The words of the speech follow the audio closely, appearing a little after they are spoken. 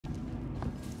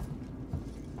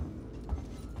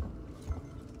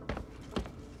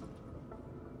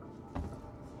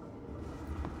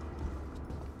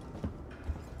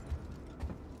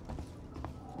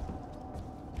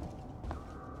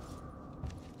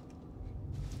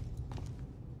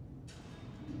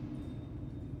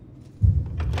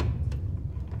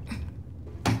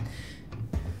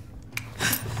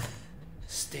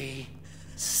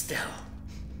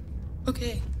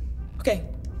Okay. Okay.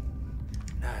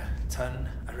 Now, turn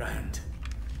around.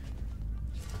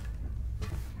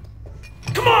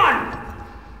 Come on!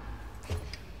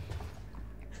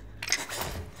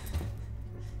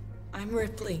 I'm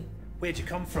Ripley. Where'd you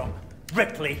come from?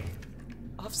 Ripley?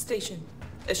 Off station.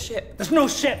 A ship. There's no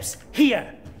ships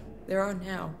here! There are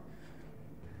now.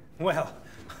 Well,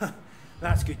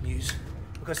 that's good news.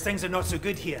 Because things are not so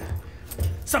good here.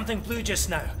 Something blue just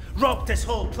now. Robbed this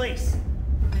whole place.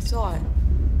 I saw it.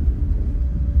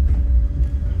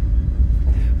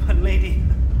 But lady,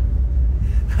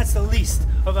 that's the least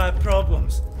of our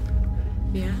problems.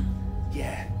 Yeah?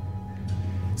 Yeah.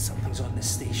 Something's on this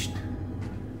station.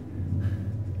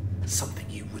 Something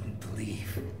you wouldn't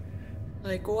believe.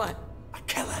 Like what? A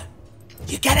killer.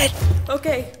 You get it?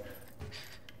 Okay.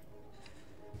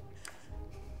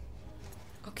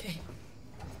 Okay.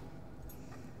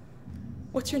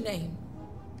 What's your name?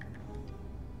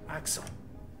 Axel.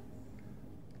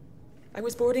 I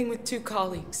was boarding with 2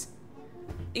 colleagues.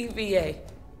 EVA.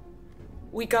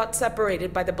 We got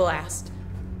separated by the blast.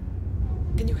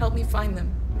 Can you help me find them?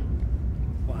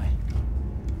 Why?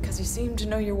 Because you seem to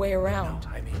know your way around. No,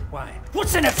 I mean, why?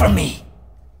 What's in it for me?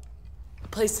 A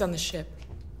place on the ship.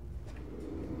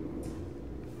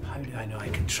 How do I know I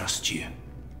can trust you?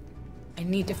 I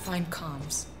need to find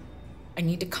comms. I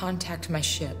need to contact my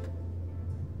ship.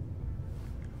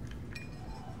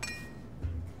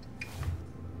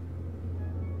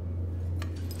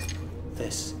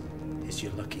 This is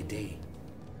your lucky day.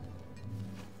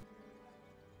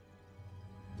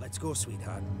 Let's go,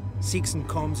 sweetheart. Seeks and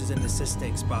comms is in the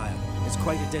Cystic Spire. It's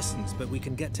quite a distance, but we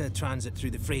can get to a transit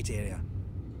through the freight area.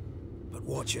 But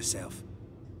watch yourself.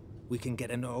 We can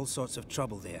get into all sorts of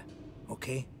trouble there,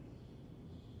 okay?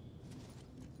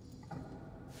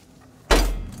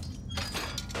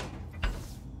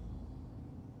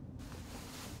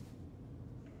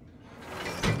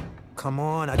 Come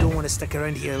on, I don't want to stick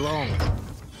around here long.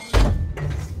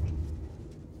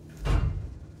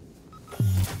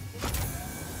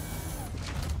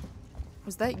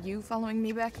 Was that you following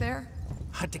me back there?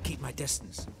 Had to keep my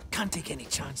distance. Can't take any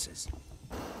chances.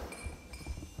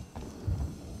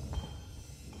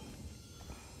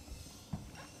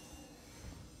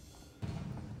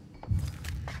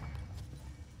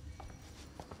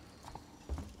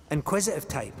 Inquisitive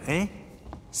type, eh?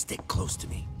 Stick close to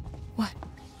me. What?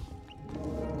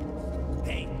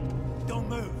 Hey, don't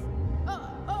move.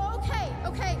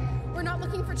 Okay. We're not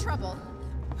looking for trouble.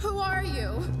 Who are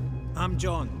you? I'm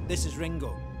John. This is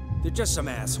Ringo. They're just some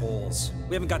assholes.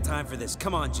 We haven't got time for this.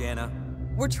 Come on, Jana.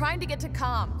 We're trying to get to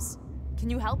comms. Can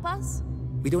you help us?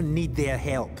 We don't need their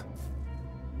help.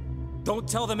 Don't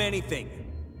tell them anything.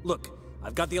 Look,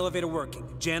 I've got the elevator working.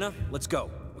 Jana, let's go,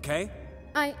 okay?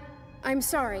 I'm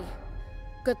sorry.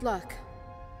 Good luck.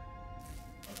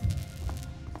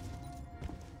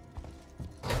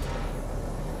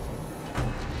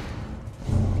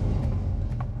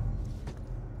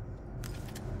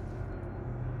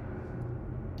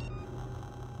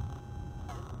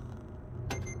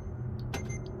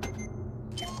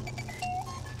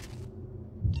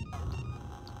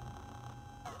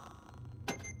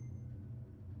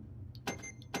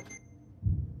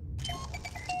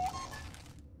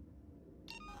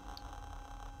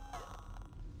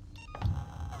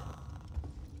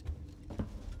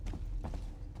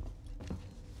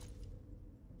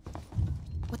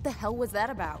 What the hell was that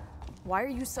about? Why are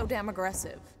you so damn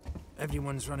aggressive?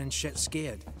 Everyone's running shit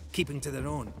scared, keeping to their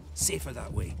own. Safer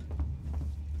that way.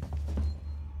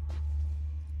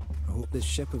 I hope this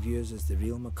ship of yours is the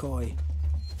real McCoy.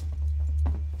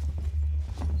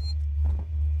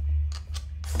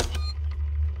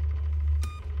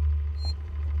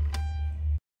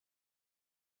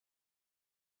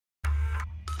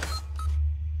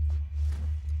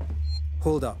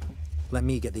 Hold up. Let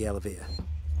me get the elevator.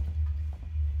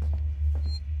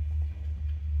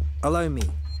 Allow me.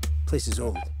 Place is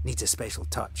old. Needs a special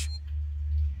touch.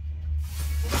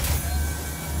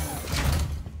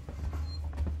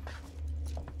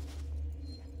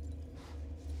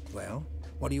 Well,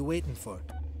 what are you waiting for?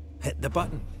 Hit the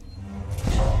button.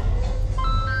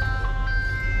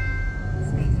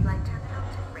 Spaceflight terminal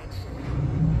to bridge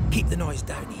ship. Keep the noise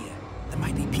down here. There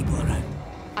might be people around.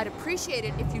 I'd appreciate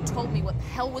it if you told me what the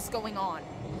hell was going on.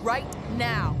 Right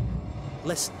now.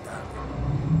 Listen, darling.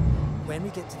 When we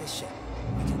get to the ship,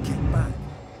 we can kick back,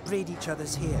 braid each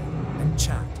other's hair, and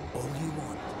chat all you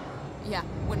want. Yeah,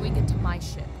 when we get to my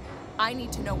ship. I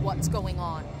need to know what's going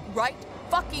on. Right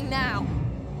fucking now.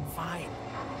 Fine.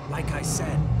 Like I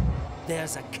said,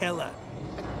 there's a killer.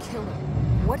 A killer?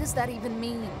 What does that even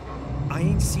mean? I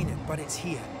ain't seen it, but it's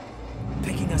here.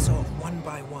 Picking us off one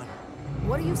by one.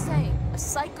 What are you saying? A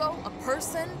psycho? A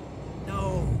person?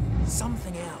 No,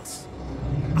 something else.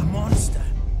 A monster.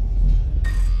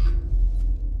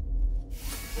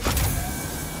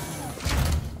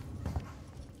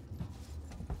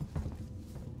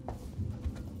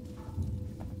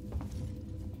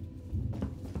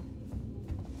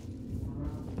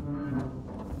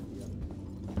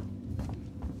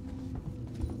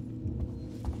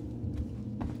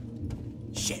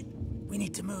 Shit, we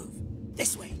need to move.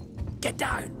 This way. Get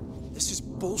down. This is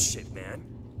bullshit, man.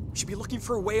 We should be looking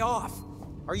for a way off.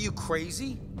 Are you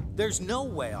crazy? There's no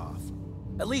way off.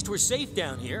 At least we're safe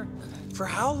down here. For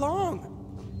how long?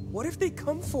 What if they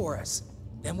come for us?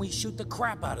 Then we shoot the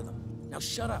crap out of them. Now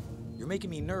shut up. You're making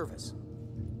me nervous.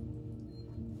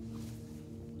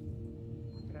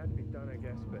 It had to be done, I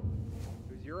guess, but it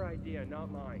was your idea,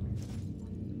 not mine.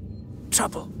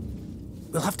 Trouble.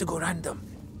 We'll have to go round them.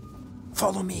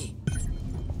 Follow me.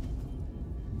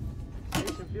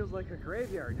 Station feels like a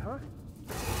graveyard, huh?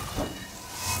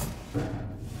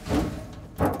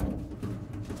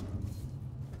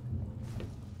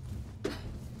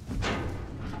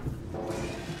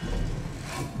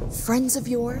 Friends of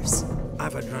yours?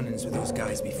 I've had run-ins with those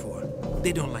guys before.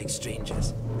 They don't like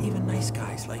strangers. Even nice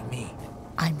guys like me.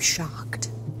 I'm shocked.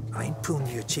 I ain't pulling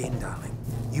your chain, darling.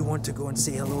 You want to go and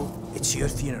say hello? It's your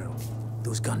funeral.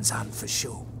 Those guns aren't for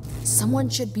show. Someone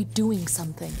should be doing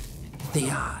something. They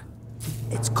are.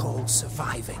 It's called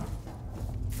surviving.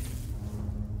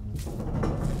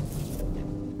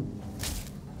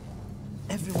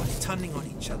 Everyone's turning on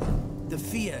each other. The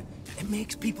fear, it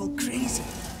makes people crazy.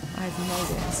 I've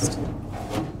noticed.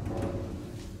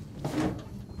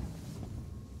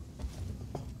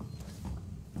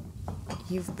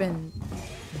 You've been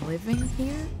living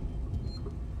here?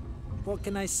 What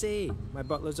can I say? My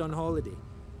butler's on holiday.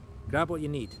 Grab what you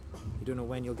need. You don't know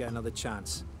when you'll get another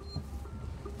chance.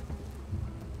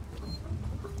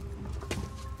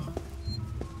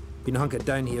 Been hunkered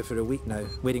down here for a week now,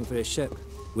 waiting for a ship.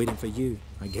 Waiting for you,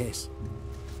 I guess.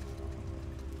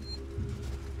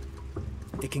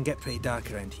 It can get pretty dark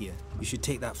around here. You should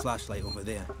take that flashlight over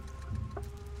there.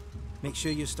 Make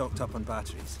sure you're stocked up on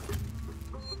batteries.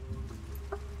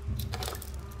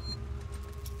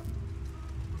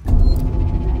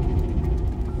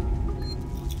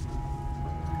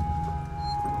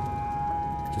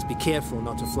 Just be careful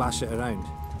not to flash it around.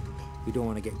 We don't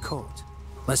want to get caught.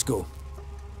 Let's go.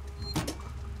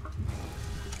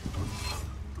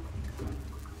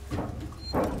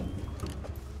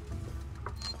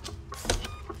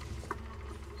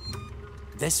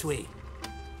 This way.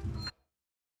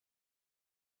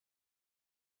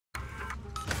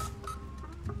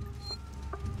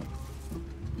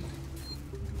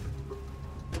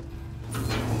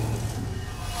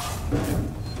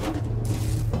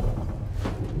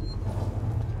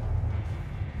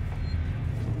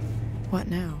 What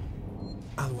now?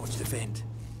 I'll watch the vent.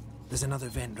 There's another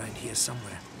vent round here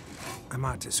somewhere. I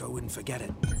marked it so I wouldn't forget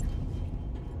it.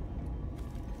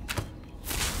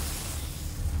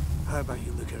 How about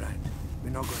you look around?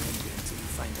 We're not going anywhere until you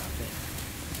find that vent.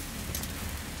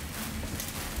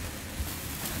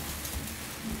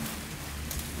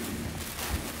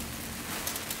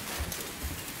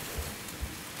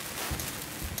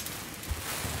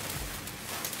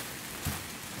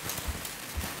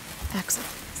 Axel,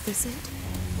 is this it?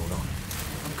 Hold on.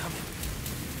 I'm coming.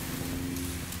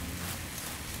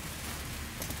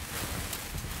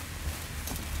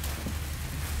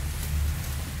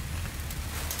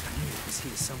 I knew it was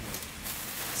here somewhere.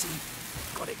 See?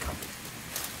 Got it covered.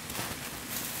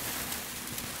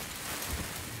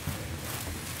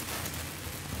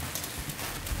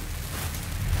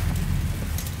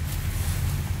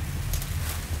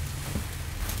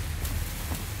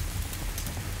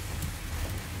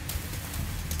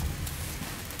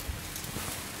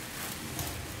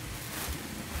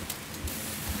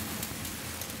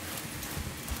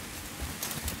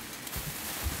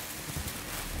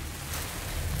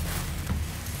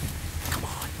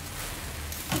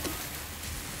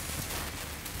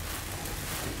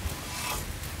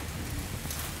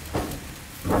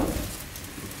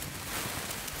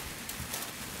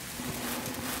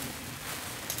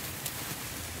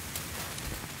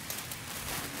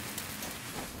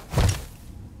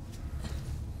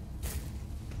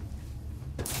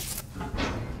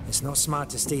 It's not smart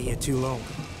to stay here too long.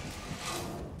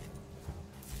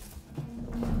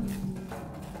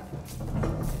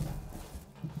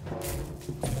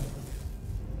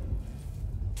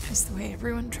 Is the way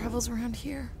everyone travels around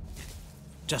here?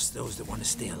 Just those that want to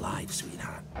stay alive,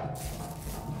 sweetheart.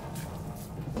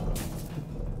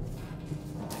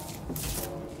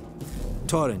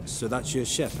 Torrance, so that's your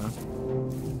ship, huh?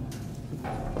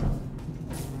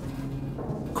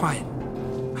 Quiet.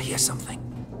 I hear something.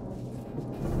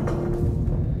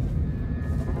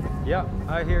 Yeah,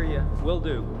 I hear you. Will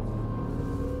do.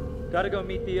 Gotta go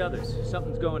meet the others.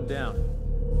 Something's going down.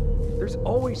 There's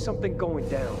always something going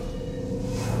down.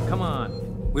 Come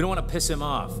on. We don't want to piss him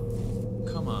off.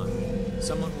 Come on.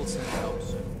 Someone will send help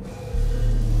soon.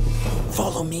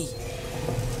 Follow me.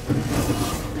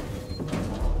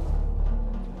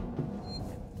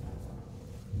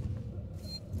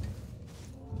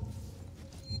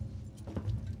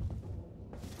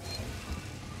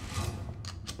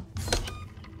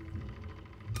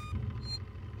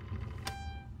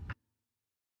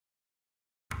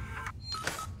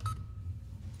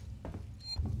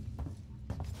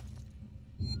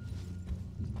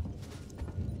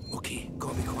 Okay,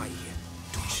 gotta be quiet here.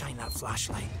 Don't shine that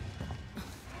flashlight.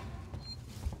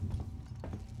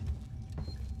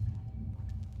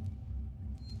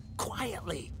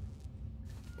 Quietly.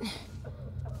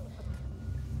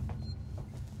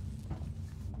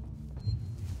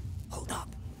 Hold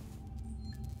up.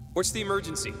 What's the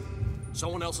emergency?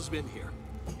 Someone else has been here.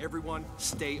 Everyone,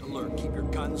 stay alert. Keep your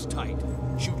guns tight.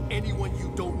 Shoot anyone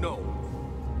you don't know.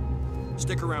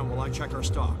 Stick around while I check our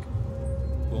stock.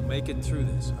 We'll make it through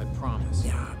this, I promise.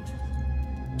 Yeah.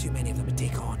 Too many of them to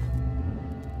take on.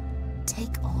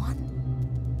 Take on?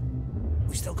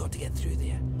 We still got to get through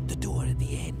there. The door at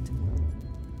the end.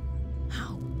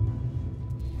 How?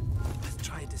 Let's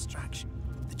try a distraction.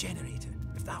 The generator.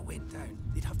 If that went down,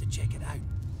 they'd have to check it out.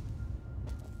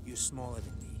 You're smaller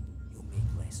than me. You'll make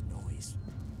less noise.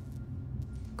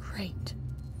 Great.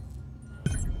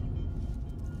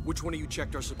 Which one of you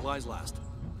checked our supplies last?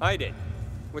 I did.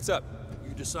 What's up?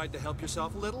 You decide to help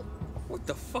yourself a little? What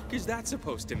the fuck is that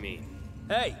supposed to mean?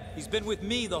 Hey, he's been with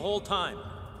me the whole time.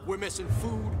 We're missing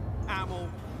food, ammo,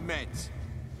 meds.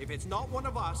 If it's not one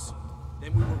of us,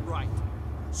 then we were right.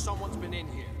 Someone's been in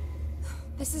here.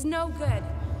 This is no good.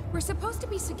 We're supposed to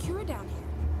be secure down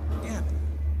here. Yeah.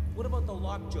 What about the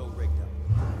lock Joe rigged up?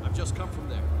 I've just come from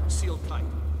there. Sealed tight.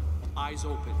 Eyes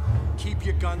open. Keep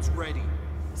your guns ready.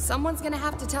 Someone's gonna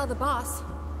have to tell the boss.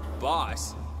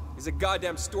 Boss? He's a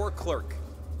goddamn store clerk.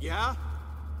 Yeah?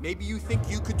 Maybe you think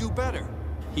you could do better.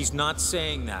 He's not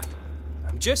saying that.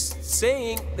 I'm just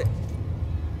saying that...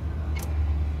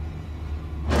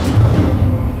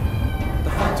 The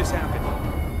fuck just happened?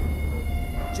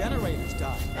 Generators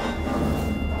died.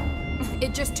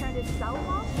 It just turned itself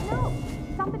off? No,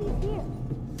 somebody's here.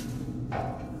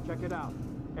 Check it out.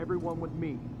 Everyone with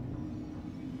me.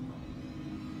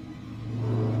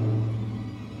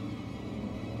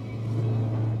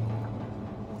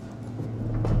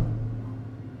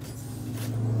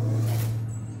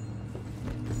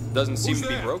 Doesn't seem Who's to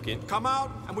be there? broken. Come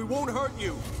out, and we won't hurt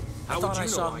you. I How thought would you I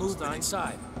saw know, movement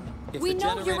Einstein? inside. If We the know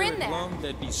generator you're in had there. blown,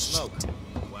 there'd be smoke.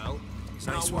 Well, it's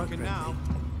Nice not work, working now.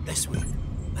 Brinkley. This way.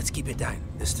 Let's keep it down.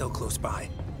 They're still close by.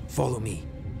 Follow me.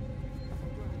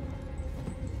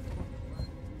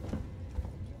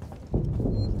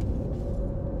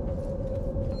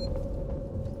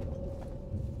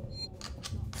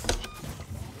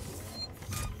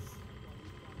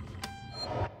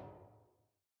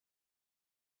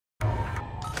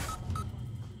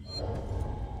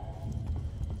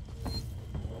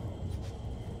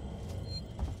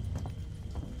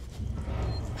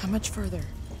 How much further?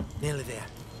 Nearly there.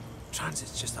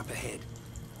 Transit's just up ahead.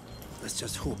 Let's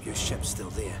just hope your ship's still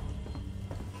there.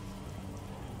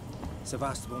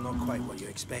 Sevastopol, not quite what you're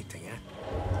expecting,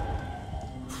 eh?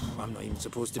 I'm not even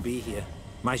supposed to be here.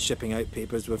 My shipping out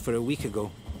papers were for a week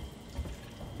ago.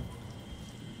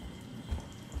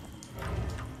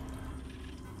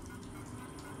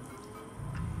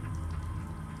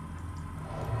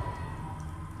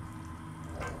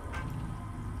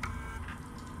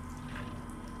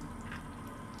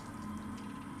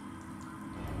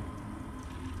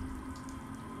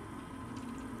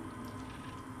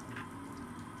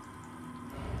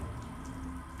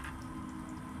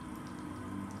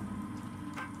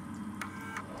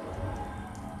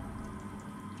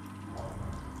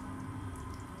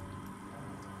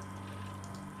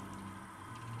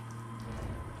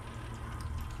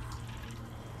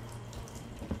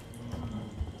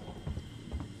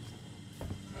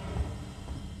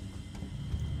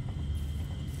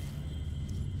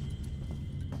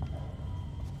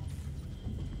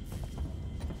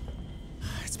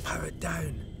 It's powered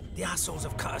down. The assholes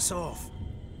have cut us off.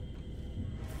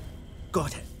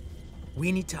 Got it.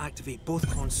 We need to activate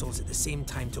both consoles at the same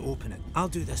time to open it. I'll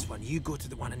do this one. You go to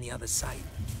the one on the other side.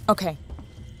 Okay.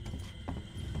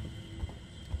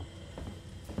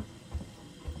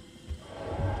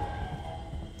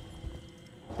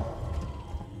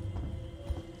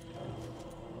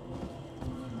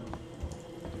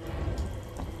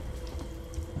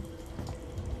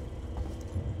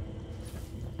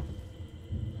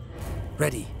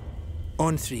 Ready.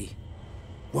 On 3.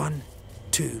 1,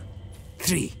 2,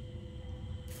 3.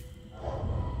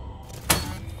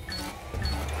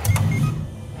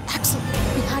 Axel,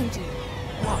 behind you.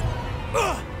 1.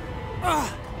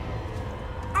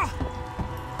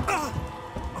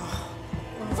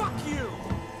 Fuck you!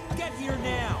 Get here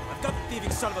now! I've got the thieving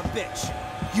son of a bitch!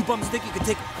 You bums think you can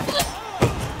take...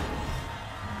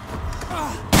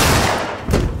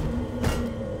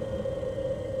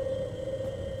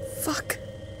 Fuck.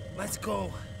 Let's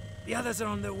go. The others are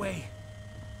on their way.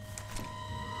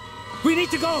 We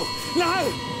need to go! Now!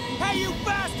 Hey, you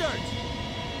bastards!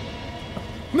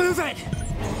 Move it!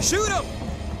 Shoot him!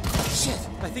 Shit,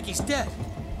 I think he's dead.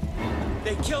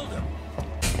 They killed him.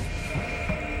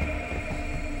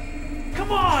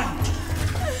 Come on!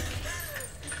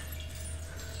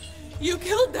 You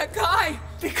killed that guy!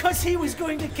 Because he was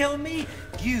going to kill me,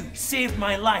 you saved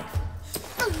my life.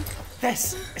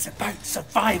 This is about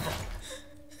survival.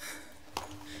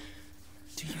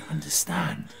 Do you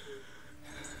understand?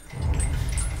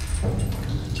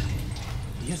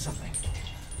 You hear something?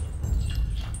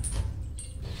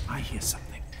 I hear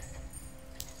something.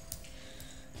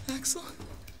 Axel?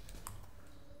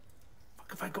 What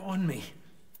have I got on me?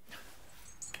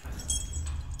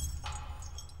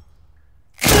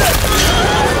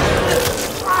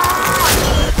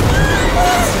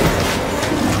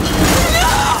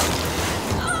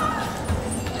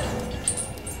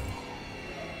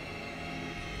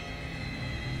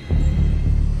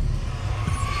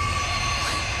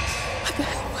 What the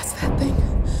hell was that thing?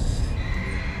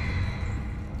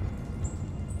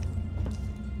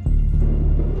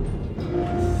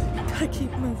 Gotta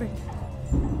keep moving.